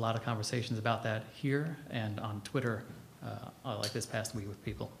had a lot of conversations about that here and on Twitter, like this past week with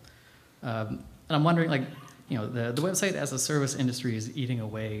people. And I'm wondering, like, you know, the website as a service industry is eating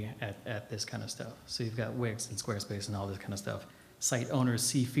away at this kind of stuff. So you've got Wix and Squarespace and all this kind of stuff. Site owners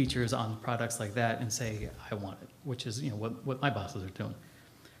see features on products like that and say, I want it, which is, you know, what my bosses are doing.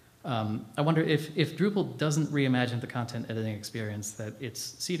 I wonder if Drupal doesn't reimagine the content editing experience, that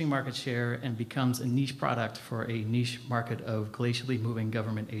it's ceding market share and becomes a niche product for a niche market of glacially moving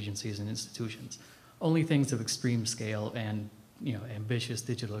government agencies and institutions. Only things of extreme scale and, you know, ambitious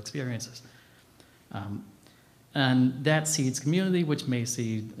digital experiences. And that seeds community, which may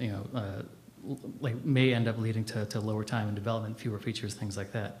see, you know, may end up leading to lower time in development, fewer features, things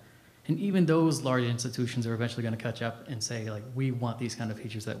like that. And even those large institutions are eventually going to catch up and say, like, we want these kind of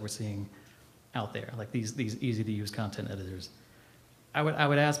features that we're seeing out there, like these easy to use content editors. I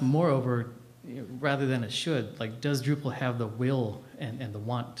would ask, moreover, you know, rather than it should, like, does Drupal have the will and the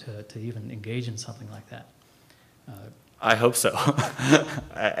want to even engage in something like that? I hope so.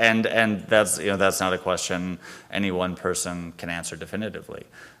 and that's, you know, that's not a question any one person can answer definitively.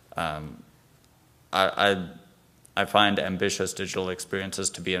 I find ambitious digital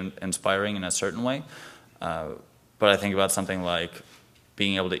experiences to be inspiring in a certain way, but I think about something like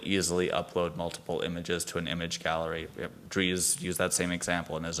being able to easily upload multiple images to an image gallery. Dries used that same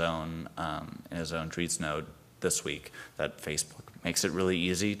example in his own Dries node this week, that Facebook makes it really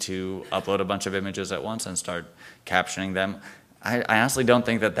easy to upload a bunch of images at once and start captioning them. I honestly don't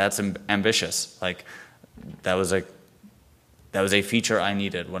think that that's ambitious. Like, that was a feature I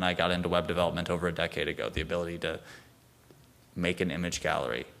needed when I got into web development over a decade ago, the ability to make an image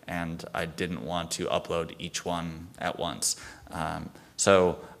gallery, and I didn't want to upload each one at once.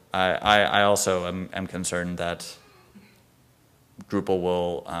 So I also am concerned that Drupal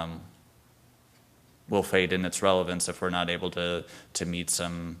will fade in its relevance if we're not able to meet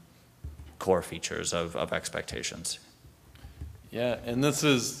some core features of expectations. Yeah, and this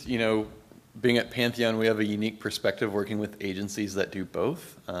is, being at Pantheon, we have a unique perspective working with agencies that do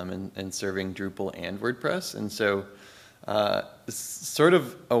both and serving Drupal and WordPress. And so it's sort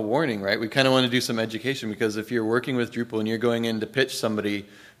of a warning, right? We kind of want to do some education, because if you're working with Drupal and you're going in to pitch somebody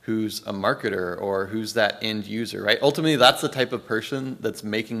who's a marketer or who's that end user, right? Ultimately, that's the type of person that's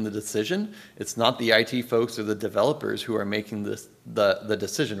making the decision. It's not the IT folks or the developers who are making the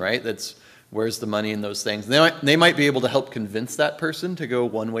decision, right? That's where's the money in those things. They might be able to help convince that person to go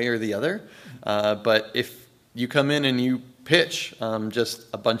one way or the other. But if you come in and you pitch just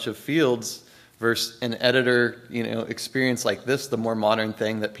a bunch of fields versus an editor, experience like this, the more modern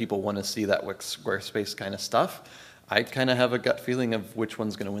thing that people want to see, that Squarespace kind of stuff, I kind of have a gut feeling of which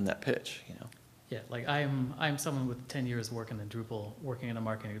one's going to win that pitch. Yeah, like I'm someone with 10 years working in Drupal, working in a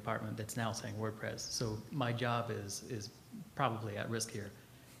marketing department that's now saying WordPress. So my job is probably at risk here.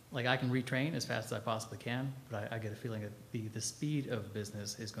 Like, I can retrain as fast as I possibly can, but I get a feeling that the speed of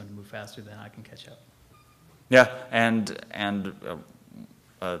business is going to move faster than I can catch up. Yeah, and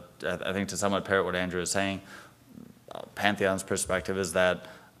I think to somewhat parrot what Andrew is saying, Pantheon's perspective is that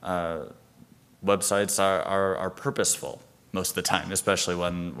websites are purposeful most of the time, especially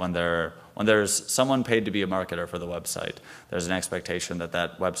when there's someone paid to be a marketer for the website. There's an expectation that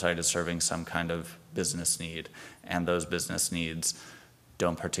that website is serving some kind of business need, and those business needs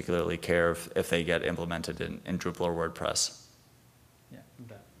don't particularly care if they get implemented in Drupal or WordPress. Yeah,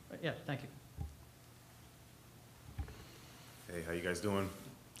 yeah, thank you. Hey, how you guys doing?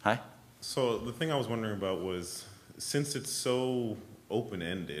 Hi. So the thing I was wondering about was, since it's so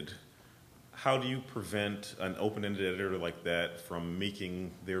open-ended, how do you prevent an open-ended editor like that from making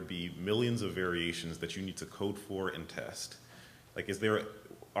there be millions of variations that you need to code for and test? Like,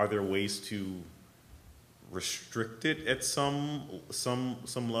 are there ways to restrict it at some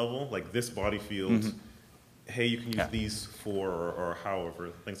level, like this body field, hey, you can use these for, or however,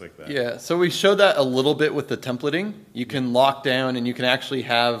 things like that? Yeah, so we showed that a little bit with the templating. You can lock down and you can actually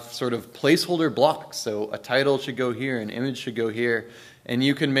have sort of placeholder blocks. So a title should go here, an image should go here, and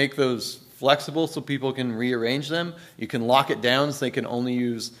you can make those flexible so people can rearrange them. You can lock it down so they can only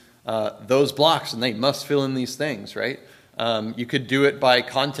use those blocks and they must fill in these things, right? You could do it by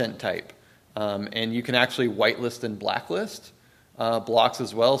content type. And you can actually whitelist and blacklist blocks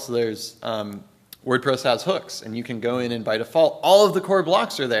as well. So there's WordPress has hooks, and you can go in and by default, all of the core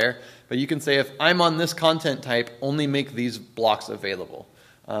blocks are there, but you can say, if I'm on this content type, only make these blocks available.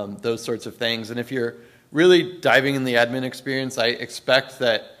 Those sorts of things. And if you're really diving in the admin experience, I expect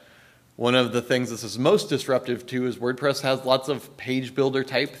that one of the things this is most disruptive to is WordPress has lots of page builder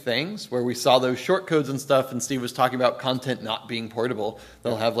type things where we saw those shortcodes and stuff, and Steve was talking about content not being portable.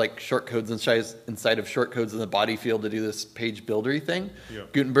 They'll have like shortcodes inside of shortcodes in the body field to do this page buildery thing. Yeah.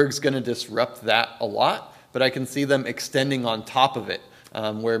 Gutenberg's going to disrupt that a lot, but I can see them extending on top of it,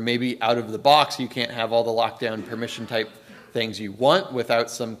 where maybe out of the box you can't have all the lockdown permission type things you want without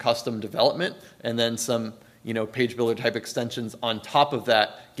some custom development, and then some page builder type extensions on top of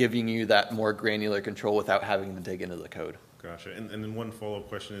that, giving you that more granular control without having to dig into the code. Gotcha. And then one follow-up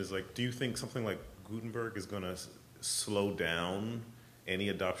question is, like, do you think something like Gutenberg is going to slow down any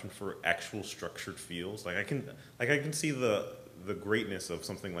adoption for actual structured fields? Like, I can see the greatness of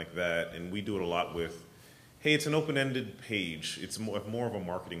something like that, and we do it a lot with, hey, it's an open-ended page. It's more of a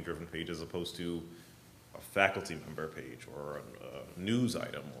marketing-driven page as opposed to a faculty member page or a news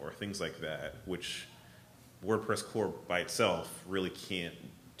item or things like that, which WordPress core by itself really can't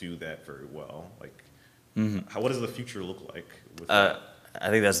do that very well. Like, what does the future look like with that?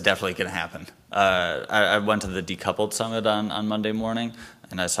 I think that's definitely going to happen. I went to the Decoupled Summit on Monday morning,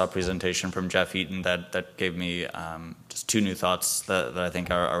 and I saw a presentation from Jeff Eaton that gave me just two new thoughts that I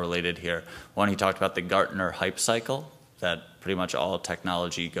think are related here. One, he talked about the Gartner hype cycle that pretty much all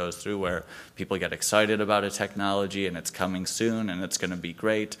technology goes through, where people get excited about a technology and it's coming soon and it's going to be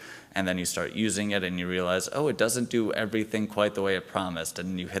great, and then you start using it and you realize, oh, it doesn't do everything quite the way it promised,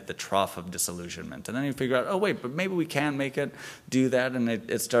 and you hit the trough of disillusionment, and then you figure out, oh wait, but maybe we can make it do that, and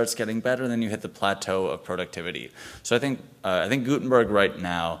it starts getting better, and then you hit the plateau of productivity. So I think Gutenberg right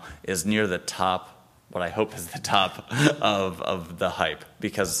now is near the top, what I hope is the top of the hype,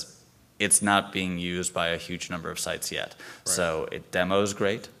 because it's not being used by a huge number of sites yet. Right. So it demos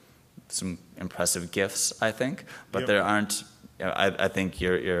great, some impressive GIFs, I think, but there aren't. I think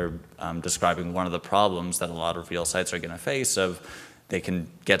you're describing one of the problems that a lot of real sites are going to face. Of they can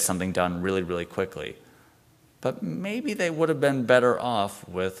get something done really, really quickly. but maybe they would have been better off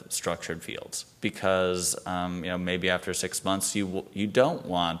with structured fields because maybe after 6 months you don't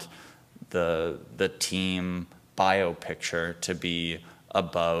want the team bio picture to be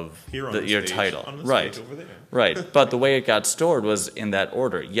above your title, right? Over there. Right. But the way it got stored was in that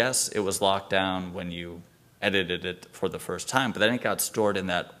order. Yes, it was locked down when you edited it for the first time, but then it got stored in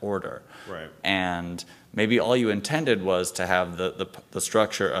that order. Right. And maybe all you intended was to have the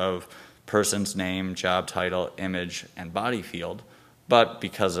structure of person's name, job title, image, and body field, but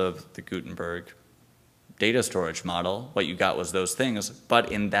because of the Gutenberg data storage model, what you got was those things,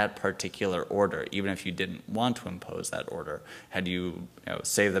 but in that particular order, even if you didn't want to impose that order. Had you,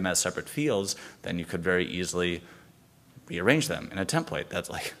 saved them as separate fields, then you could very easily rearrange them in a template.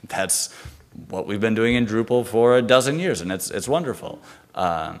 That's what we've been doing in Drupal for a dozen years, and it's wonderful.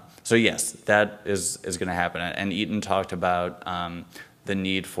 So yes, that is going to happen. And Eaton talked about the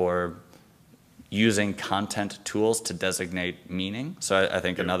need for using content tools to designate meaning. So I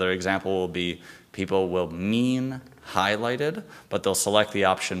think another example will be people will mean highlighted, but they'll select the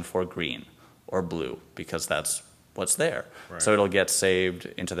option for green or blue because that's what's there. Right. So it'll get saved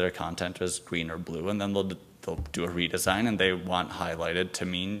into their content as green or blue, and then they'll do a redesign, and they want highlighted to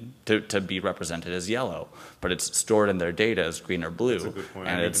mean to be represented as yellow, but it's stored in their data as green or blue. That's a good point.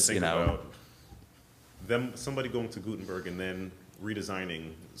 And I it's didn't think about somebody going to Gutenberg and then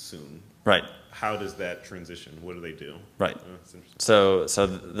redesigning soon. Right. How does that transition? What do they do? Right. That's interesting.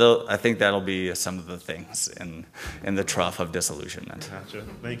 So I think that'll be some of the things in the trough of disillusionment. Gotcha.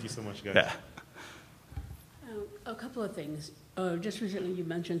 Thank you so much, guys. Yeah. A couple of things. Just recently you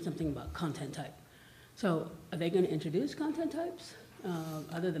mentioned something about content type. So are they going to introduce content types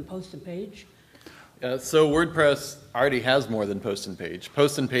other than post and page? So WordPress already has more than post and page.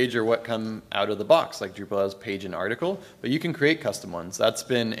 Post and page are what come out of the box, like Drupal has page and article, but you can create custom ones. That's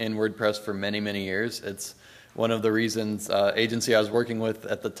been in WordPress for many, many years. It's one of the reasons agency I was working with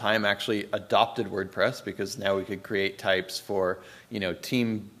at the time actually adopted WordPress, because now we could create types for,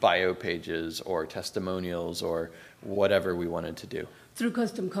 team bio pages or testimonials or whatever we wanted to do. Through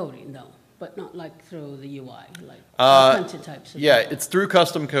custom coding, though, but not like through the UI, like content types. Yeah, it's through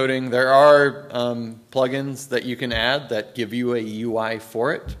custom coding. There are plugins that you can add that give you a UI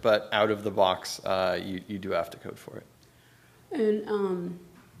for it, but out of the box, you do have to code for it. And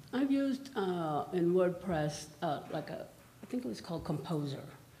I've used in WordPress I think it was called Composer,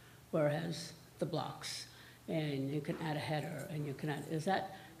 where it has the blocks, and you can add a header, and you can add. Is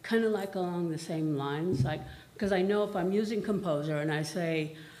that kind of like along the same lines? Because I know if I'm using Composer and I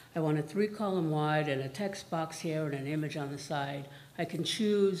say I want a 3-column wide and a text box here and an image on the side, I can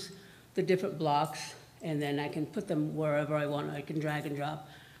choose the different blocks, and then I can put them wherever I want. I can drag and drop.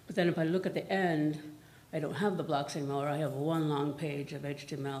 But then if I look at the end, I don't have the blocks anymore. I have one long page of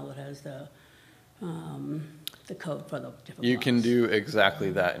HTML that has the code for the different You blocks. can do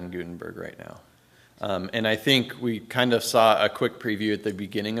exactly that in Gutenberg right now. And I think we kind of saw a quick preview at the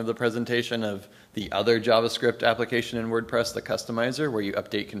beginning of the presentation of the other JavaScript application in WordPress, the customizer, where you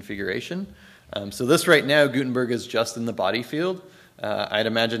update configuration. So this right now, Gutenberg is just in the body field. I'd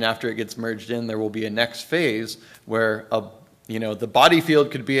imagine after it gets merged in, there will be a next phase where the body field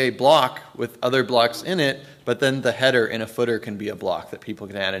could be a block with other blocks in it, but then the header and a footer can be a block that people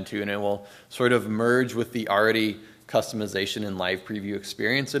can add into, and it will sort of merge with the already customization and live preview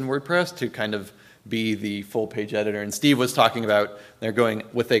experience in WordPress to kind of be the full page editor. And Steve was talking about they're going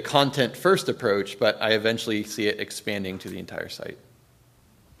with a content first approach, but I eventually see it expanding to the entire site.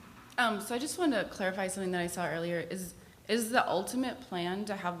 So I just wanted to clarify something that I saw earlier. Is the ultimate plan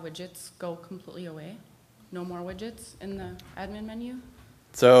to have widgets go completely away? No more widgets in the admin menu?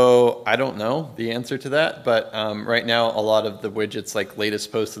 So I don't know the answer to that, but right now a lot of the widgets like latest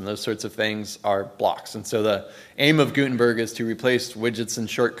posts and those sorts of things are blocks. And so the aim of Gutenberg is to replace widgets and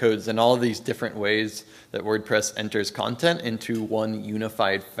shortcodes and all of these different ways that WordPress enters content into one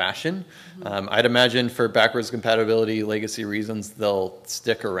unified fashion. I'd imagine for backwards compatibility, legacy reasons, they'll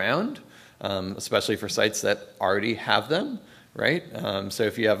stick around, especially for sites that already have them, right? So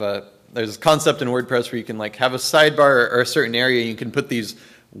if you have there's a concept in WordPress where you can have a sidebar or a certain area, and you can put these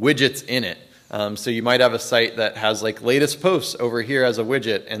widgets in it. So you might have a site that has latest posts over here as a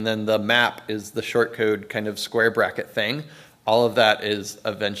widget, and then the map is the shortcode kind of square bracket thing. All of that is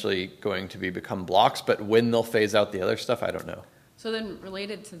eventually going to become blocks, but when they'll phase out the other stuff, I don't know. So then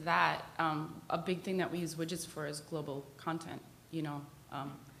related to that, a big thing that we use widgets for is global content,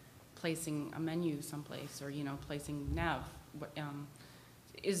 placing a menu someplace or, placing nav.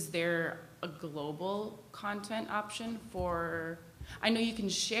 Is there a global content option for, I know you can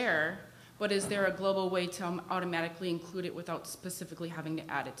share, but is there a global way to automatically include it without specifically having to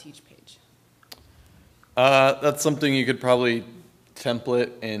add it to each page? That's something you could probably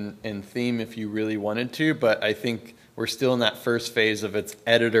template and theme if you really wanted to, but I think we're still in that first phase of its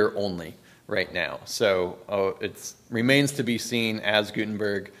editor only right now. So it remains to be seen as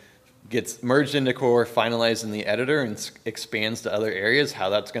Gutenberg gets merged into core, finalized in the editor, and expands to other areas, how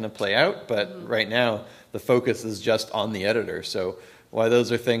that's going to play out. But right now, the focus is just on the editor. So while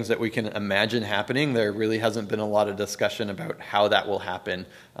those are things that we can imagine happening, there really hasn't been a lot of discussion about how that will happen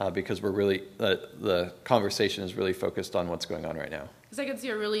because we're really, the conversation is really focused on what's going on right now. Because I could see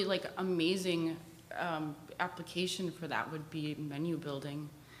a really like amazing application for that would be menu building.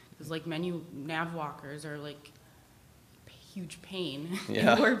 Because like menu nav walkers are like huge pain in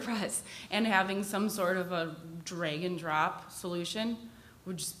WordPress, and having some sort of a drag and drop solution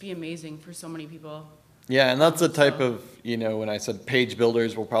would just be amazing for so many people. Yeah, and that's the type of, you know, when I said page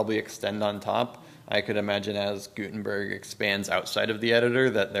builders will probably extend on top, I could imagine as Gutenberg expands outside of the editor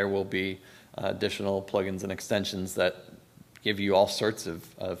that there will be additional plugins and extensions that give you all sorts of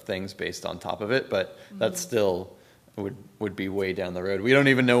things based on top of it, but that still would be way down the road. We don't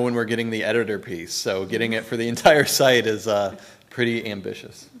even know when we're getting the editor piece, so getting it for the entire site is pretty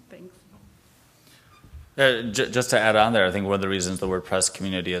ambitious. Thanks. Just to add on there, I think one of the reasons the WordPress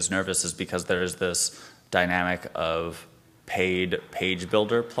community is nervous is because there is this dynamic of paid page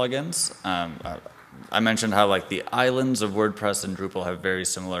builder plugins. I mentioned how like the islands of WordPress and Drupal have very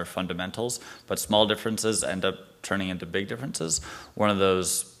similar fundamentals, but small differences end up turning into big differences. One of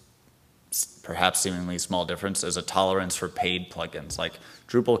those perhaps seemingly small difference is a tolerance for paid plugins. Like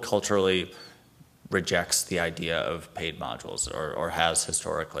Drupal culturally rejects the idea of paid modules, or has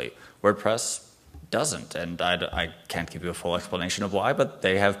historically. WordPress doesn't, and I can't give you a full explanation of why, but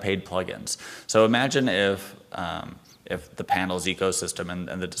they have paid plugins. So imagine if the panels ecosystem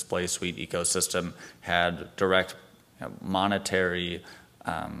and the display suite ecosystem had direct monetary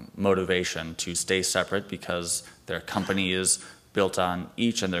motivation to stay separate because their company is built on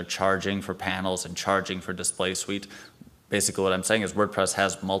each and they're charging for panels and charging for display suite. Basically what I'm saying is WordPress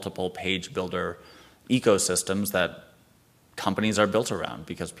has multiple page builder ecosystems that companies are built around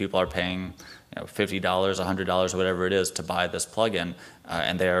because people are paying $50, $100, whatever it is to buy this plugin,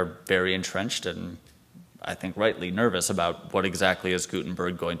 and they are very entrenched and I think rightly nervous about what exactly is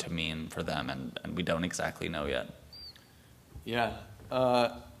Gutenberg going to mean for them, and we don't exactly know yet. Yeah,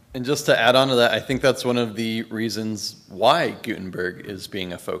 and just to add on to that, I think that's one of the reasons why Gutenberg is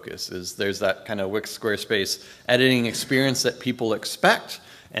being a focus, is there's that kind of Wix Squarespace editing experience that people expect.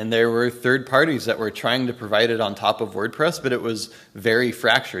 And there were third parties that were trying to provide it on top of WordPress, but it was very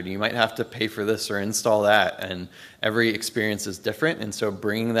fractured. You might have to pay for this or install that, and every experience is different. And so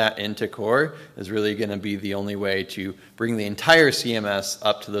bringing that into core is really going to be the only way to bring the entire CMS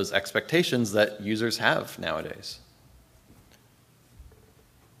up to those expectations that users have nowadays.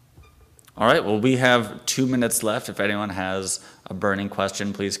 All right, well, we have 2 minutes left. If anyone has a burning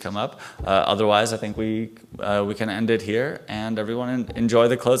question, please come up. Otherwise, I think we can end it here, and everyone enjoy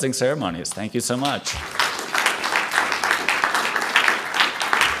the closing ceremonies. Thank you so much.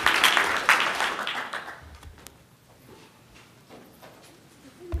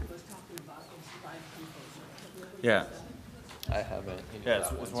 Yeah. I haven't. Yeah,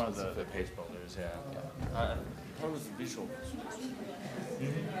 it's one of the page builders, yeah. I thought it was visual.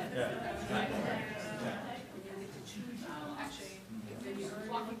 Yeah.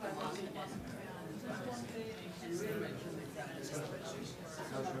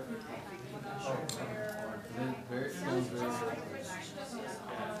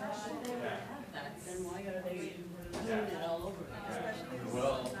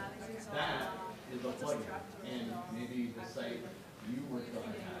 Well, that is a plugin, and maybe the site you worked on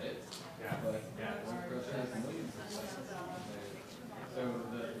had it, but WordPress has millions of sites. So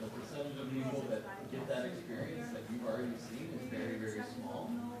the percentage of people that get that experience that you've already seen is very, very small.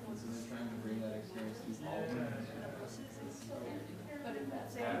 And so they're trying to bring that experience to all of them.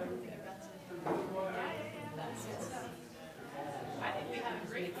 I think we have a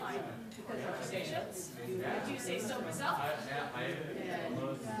great line because conversations. Would you say so myself?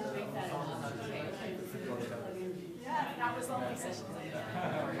 Yeah, that was the only sessions I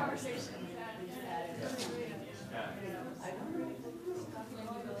had for conversation.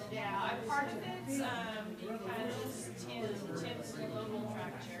 Yeah, I'm part of it because Tim's a global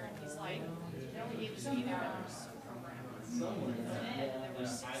track chair, and he's like, he gave us 8 hours program. And there were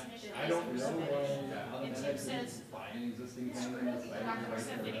 6 initiatives. And Tim says, we're not going to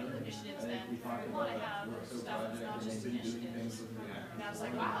send any new initiatives then. We want to have stuff that's not just initiatives. And I was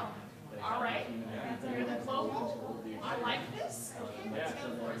like, wow, all right, you're the global. I like this. Okay, let's go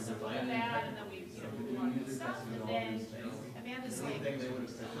for it. So we did that, and then we move on to stuff. And then And it's like, let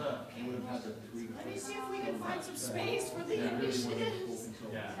me see if we can find some space for the initiatives.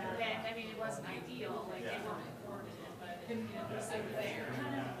 And, I mean, it wasn't ideal, like they weren't recorded, but at least they were there.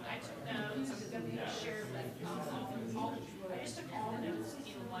 I took notes, I'm gonna share with all, I just took all the notes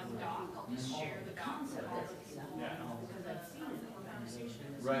in one doc, I'll just share the doc with all the people. Because I've seen it in the conversation.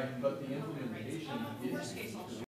 Right, but the implementation is. Worst case, I'll